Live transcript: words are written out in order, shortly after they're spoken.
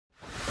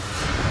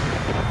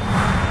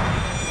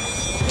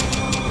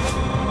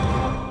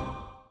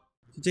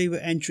Today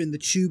we're entering the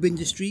tube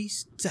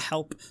industries to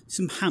help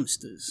some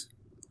hamsters.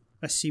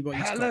 Let's see what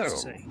he's got to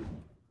say.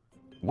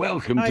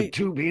 Welcome to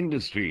Tube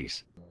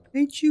Industries.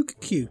 Ain't you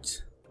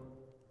cute?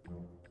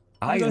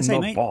 I am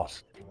the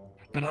boss,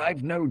 but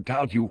I've no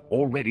doubt you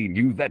already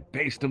knew that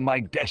based on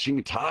my dashing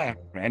attire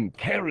and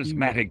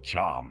charismatic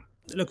charm.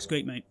 It looks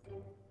great, mate.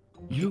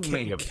 You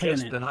may have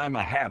guessed that I'm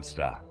a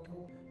hamster.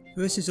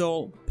 This is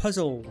all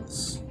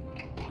puzzles.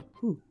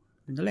 Ooh,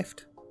 in the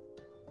lift.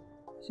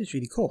 This is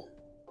really cool.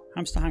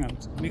 Hamster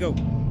Hangout. Here we go.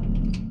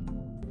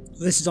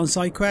 This is on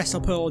side quest.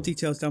 I'll put all the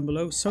details down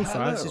below. So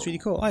far, this is really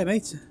cool. Hi,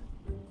 mate.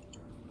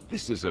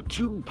 This is a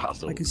tube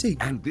puzzle. I can see.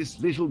 And this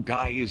little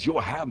guy is your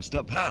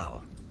hamster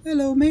pal.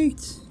 Hello,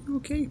 mate.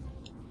 Okay.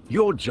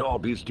 Your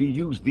job is to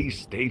use these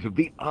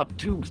state-of-the-art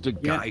tubes to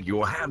guide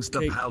your hamster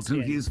pal to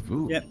his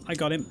food. Yep, I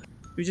got him.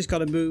 We just got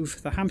to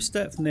move the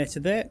hamster from there to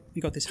there.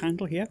 We got this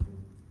handle here,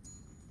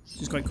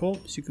 which is quite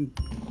cool. So you can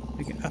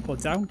make it up or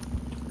down,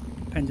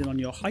 depending on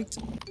your height.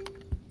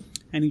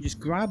 And you just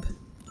grab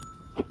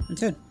and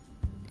turn.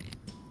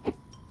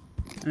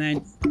 And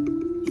then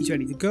he's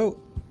ready to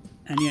go.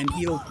 And then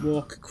he'll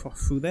walk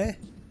across through there.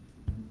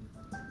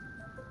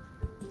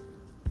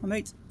 Oh,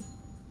 mate.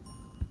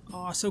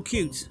 Oh, so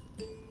cute.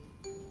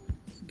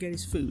 Get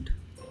his food.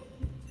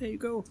 There you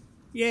go.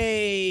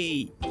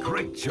 Yay!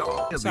 Great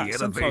job. What's that?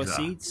 Sunflower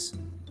seeds.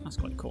 That's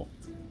quite cool.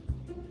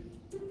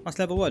 That's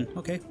level 1.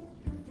 Okay.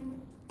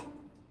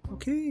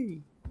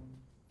 Okay.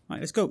 Right,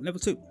 let's go.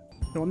 Level 2.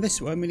 So on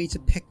this one, we need to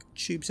pick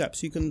tubes up.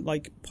 So you can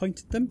like point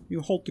at them. You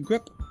hold the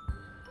grip.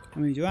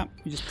 And when you do that,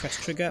 you just press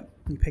trigger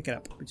and you pick it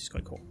up, which is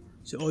quite cool.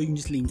 So, or you can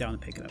just lean down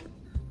and pick it up.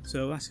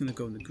 So that's going to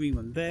go in the green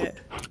one there.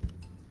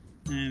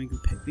 And we can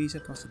pick these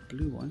up. That's the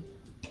blue one.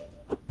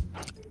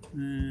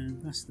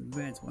 And that's the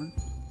red one.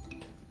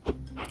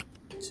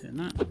 Turn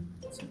that.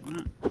 Turn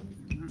that.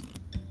 Turn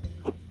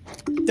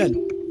that.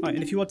 Done. Right,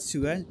 and if you wanted to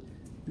then,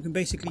 you can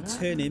basically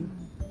turn him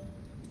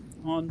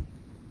on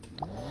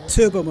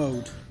turbo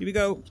mode. Here we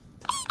go.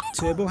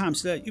 Turbo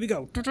hamster. Here we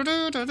go.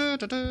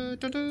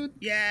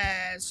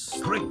 Yes!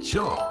 Great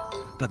job.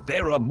 But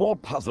there are more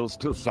puzzles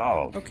to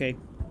solve. Okay.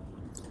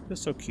 You're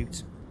so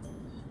cute.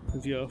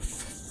 With your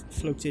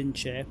floating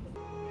chair.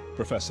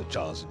 Professor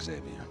Charles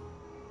Xavier.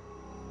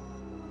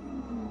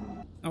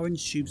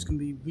 Orange tubes can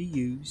be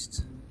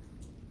reused.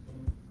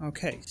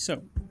 Okay,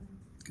 so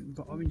get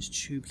the orange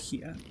tube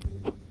here.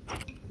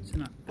 Turn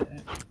that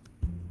there.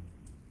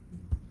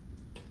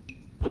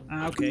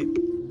 Okay,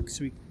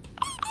 so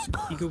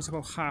he goes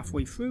about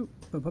halfway through.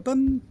 Bum, bum,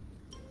 bum.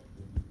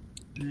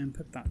 And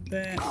put that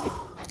there.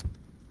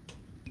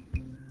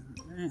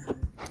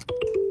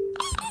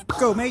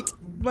 Go, mate!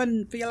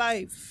 Run for your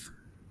life!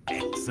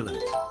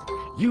 Excellent.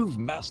 You've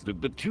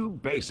mastered the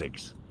tube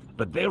basics,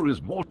 but there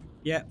is more.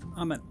 Yeah,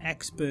 I'm an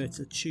expert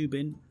at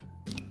tubing.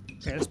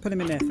 Okay, let's put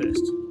him in there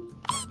first.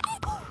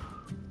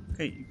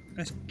 Okay,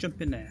 let's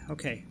jump in there.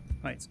 Okay,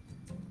 right.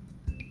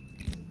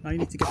 Now you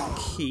need to get the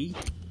key.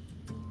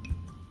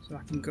 So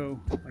I can go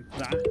like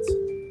that.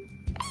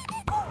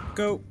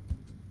 Go.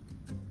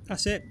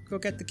 That's it. Go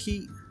get the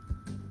key.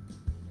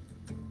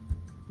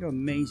 You're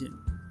amazing.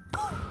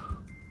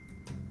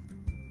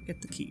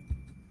 Get the key.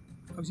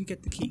 How does he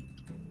get the key?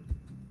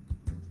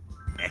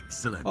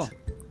 Excellent. Oh.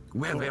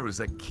 Where there is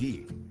a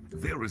key,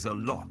 there is a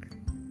lock.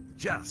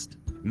 Just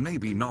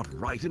maybe not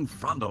right in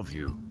front of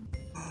you.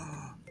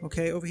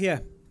 Okay, over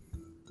here.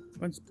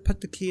 Once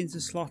put the key into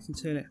the slot and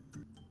turn it.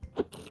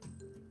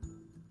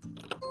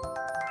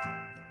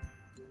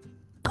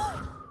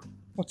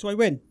 What do I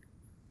win?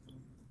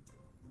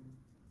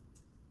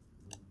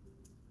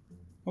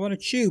 I want a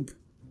tube.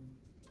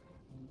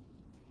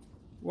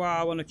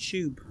 Wow, I want a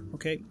tube.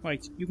 Okay,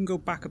 right. You can go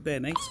back up there,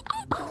 mate.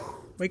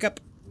 Wake up.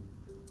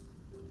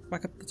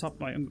 Back up the top,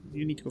 right.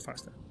 You need to go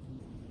faster.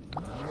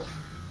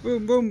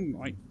 Boom, boom.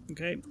 Right,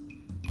 okay.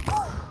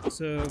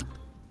 So,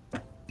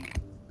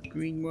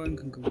 green one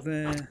can go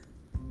there.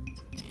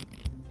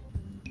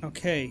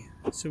 Okay,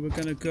 so we're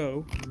gonna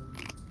go.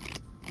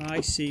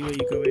 I see where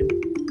you're going.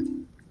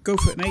 Go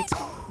for it, mate.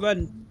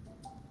 Run.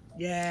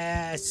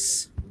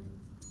 Yes.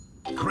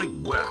 Great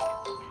work.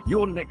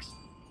 You're next.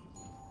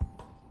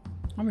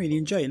 I'm really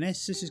enjoying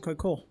this. This is quite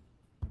cool.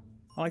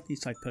 I like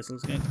these type puzzle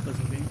games.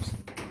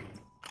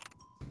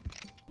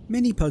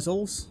 Mini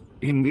puzzles.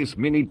 In this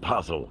mini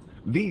puzzle,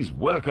 these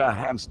worker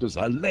hamsters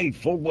are late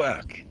for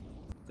work.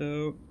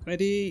 So,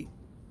 ready?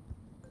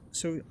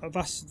 So,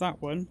 that's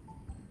that one.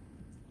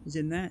 He's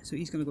in there, so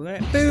he's going to go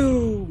there.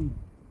 Boom!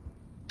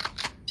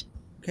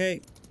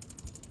 Okay.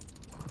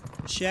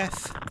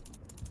 Chef.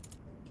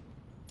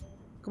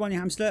 Come on, you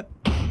hamster.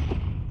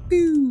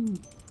 Boom!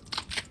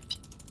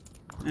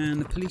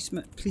 And the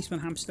policeman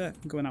hamster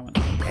can go in that one.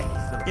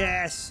 Excellent.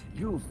 Yes!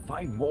 You'll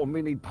find more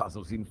mini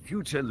puzzles in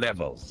future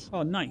levels.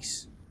 Oh,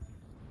 nice.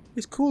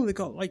 It's cool they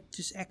got like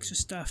just extra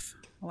stuff.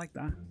 I like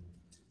that.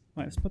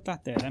 Right, let's put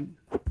that there then.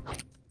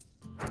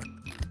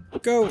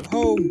 Go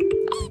home,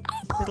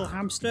 little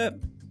hamster.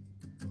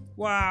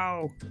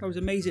 Wow, that was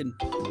amazing.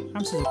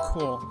 Hamsters are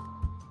cool.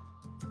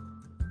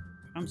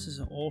 Hamsters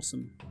are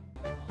awesome.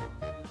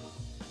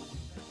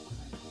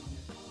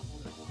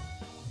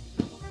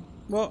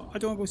 What? I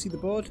don't want to go see the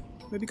board.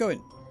 Where are we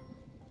going?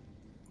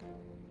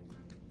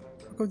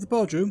 I'll go to the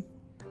boardroom.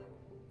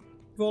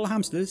 With all the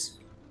hamsters.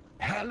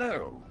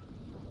 Hello.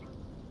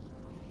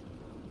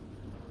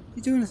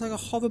 You're doing this like a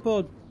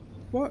hoverboard.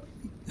 What?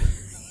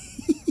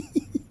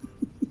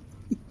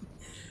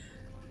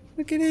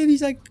 Look at him,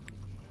 he's like,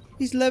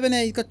 he's loving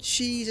it, he's got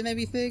cheese and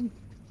everything.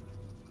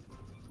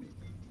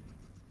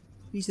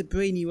 He's the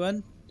brainy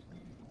one.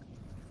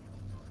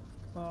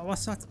 Oh,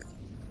 what's that?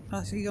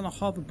 He's on a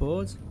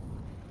hoverboard.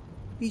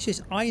 He's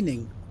just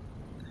ironing.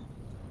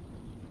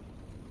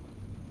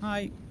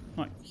 Hi.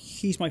 Right,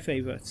 he's my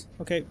favourite.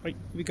 Okay, right,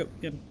 here we go.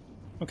 Yeah.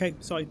 Okay,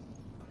 sorry.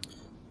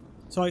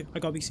 Sorry, I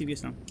gotta be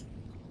serious now.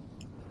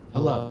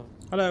 Hello.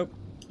 Hello.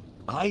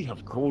 I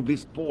have called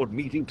this board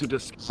meeting to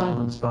discuss.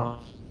 Silence,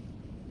 staff.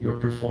 Your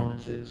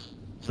performance is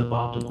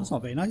suboptimal. That's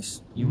not very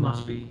nice. You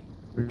must be.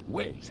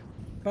 Wait.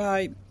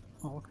 Bye.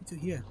 Oh, what can we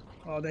do here?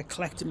 Oh, they're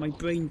collecting my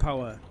brain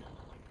power.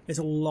 There's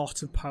a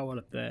lot of power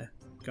up there,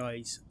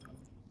 guys.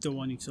 Don't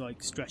want you to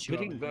like stress you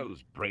Putting out.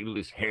 those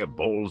brainless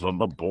hairballs on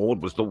the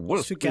board was the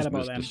worst forget about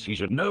business them.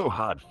 decision. No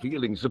hard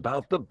feelings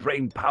about the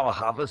brain power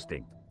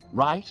harvesting,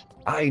 right?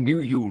 I knew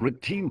you were a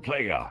team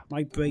player.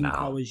 My brain Now.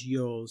 power's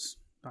yours.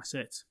 That's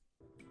it.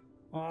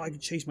 Oh, I can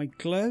change my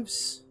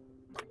gloves.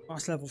 Oh,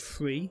 that's level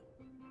 3.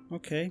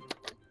 Okay.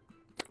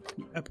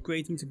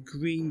 Upgrade them to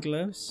green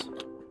gloves.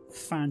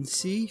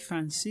 Fancy,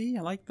 fancy.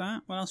 I like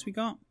that. What else we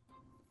got?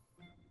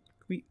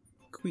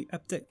 Can we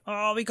update?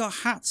 Oh, we got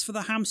hats for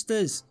the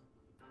hamsters.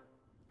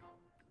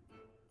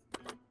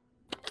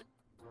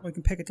 Oh, we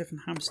can pick a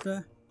different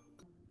hamster.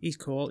 He's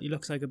cool. He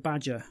looks like a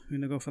badger. We're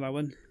going to go for that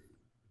one.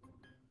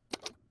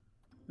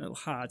 Little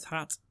hard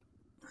hat.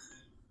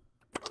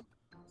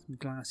 Some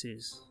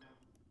glasses.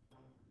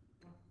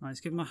 Right, let's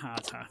give him a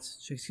hard hat.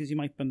 Just because he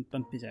might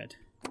bump his head.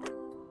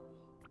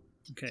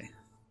 Okay.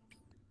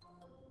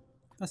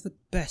 That's the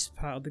best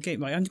part of the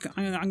game. Right, I'm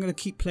going to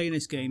keep playing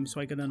this game so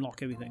I can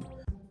unlock everything.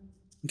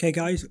 Okay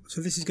guys,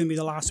 so this is going to be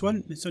the last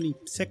one. It's only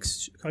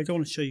 6. I don't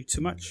want to show you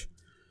too much.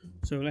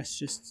 So let's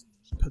just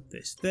put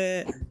this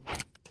there.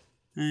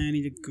 And I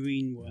need a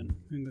green one.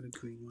 I've got a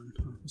green one.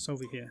 Oh, what's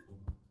over here?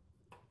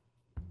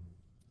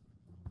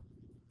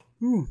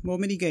 Ooh, more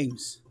mini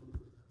games.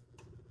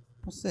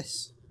 What's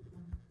this?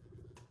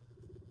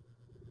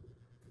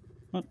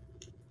 What?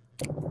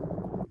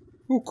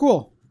 Oh,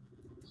 cool.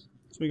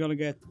 So we got to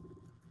get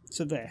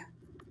to there.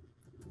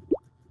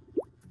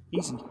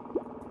 Easy.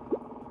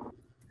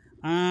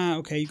 Ah,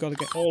 okay, you got to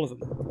get all of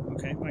them.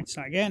 Okay, right,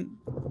 start again.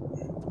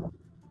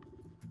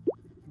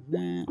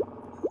 There,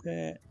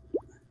 there.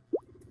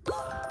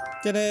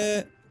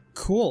 Ta-da!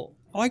 Cool.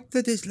 I like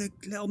that there's like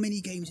little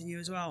mini games in here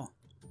as well.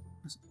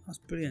 That's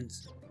brilliant.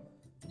 So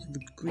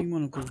the green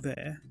one will go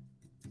there.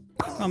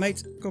 Come on,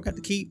 mate, go get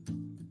the key.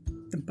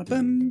 Dum, bum,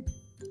 bum.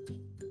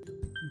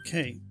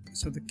 Okay,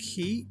 so the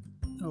key.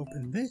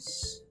 Open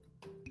this.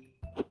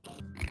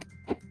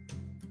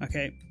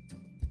 Okay,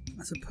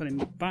 that's a put him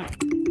back.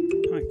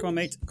 Alright, go on,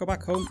 mate, go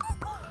back home.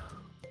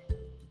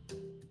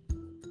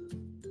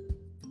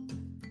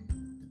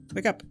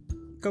 Wake up!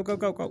 Go, go,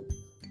 go, go.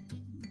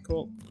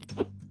 Cool.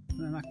 And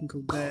then that can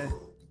go there.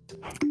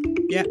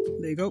 Yeah,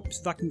 there you go.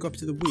 So that can go up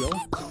to the wheel.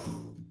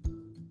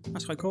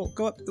 That's quite cool.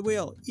 Go up the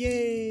wheel.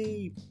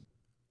 Yay!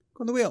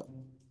 Go on the wheel.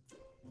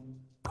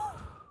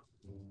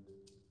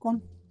 Go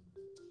on.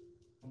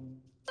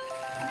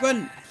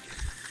 Run!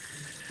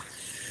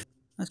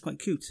 That's quite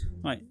cute.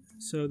 Right,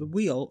 so the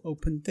wheel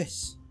opened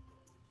this.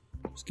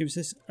 Just gives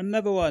us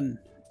another one.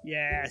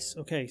 Yes!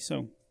 Okay,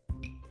 so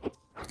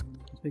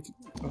let's make it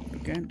up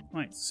again.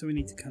 Right, so we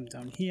need to come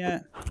down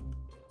here.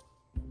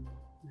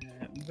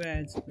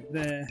 Red,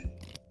 there.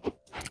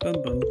 Bum,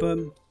 bum,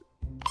 bum.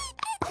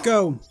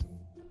 Go!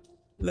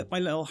 Let my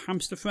little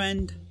hamster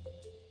friend.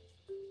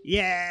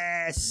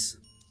 Yes!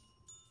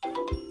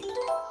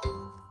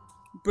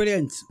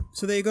 Brilliant.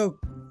 So there you go.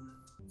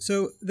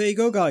 So there you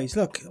go, guys.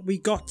 Look, we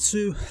got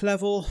to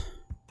level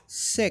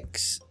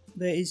 6.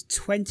 There is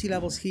 20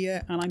 levels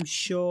here, and I'm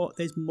sure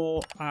there's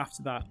more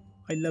after that.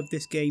 I love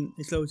this game.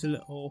 There's loads of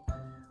little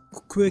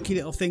quirky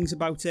little things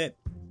about it.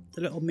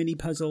 The little mini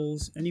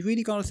puzzles, and you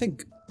really got to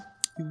think.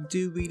 You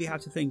do really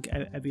have to think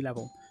at every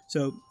level.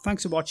 So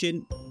thanks for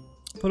watching.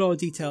 Put all the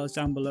details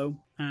down below,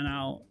 and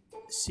I'll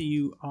see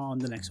you on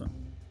the next one.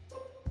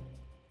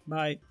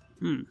 Bye.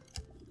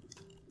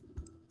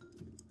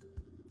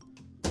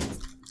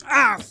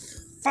 Ah,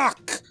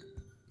 fuck!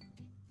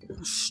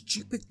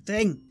 Stupid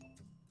thing.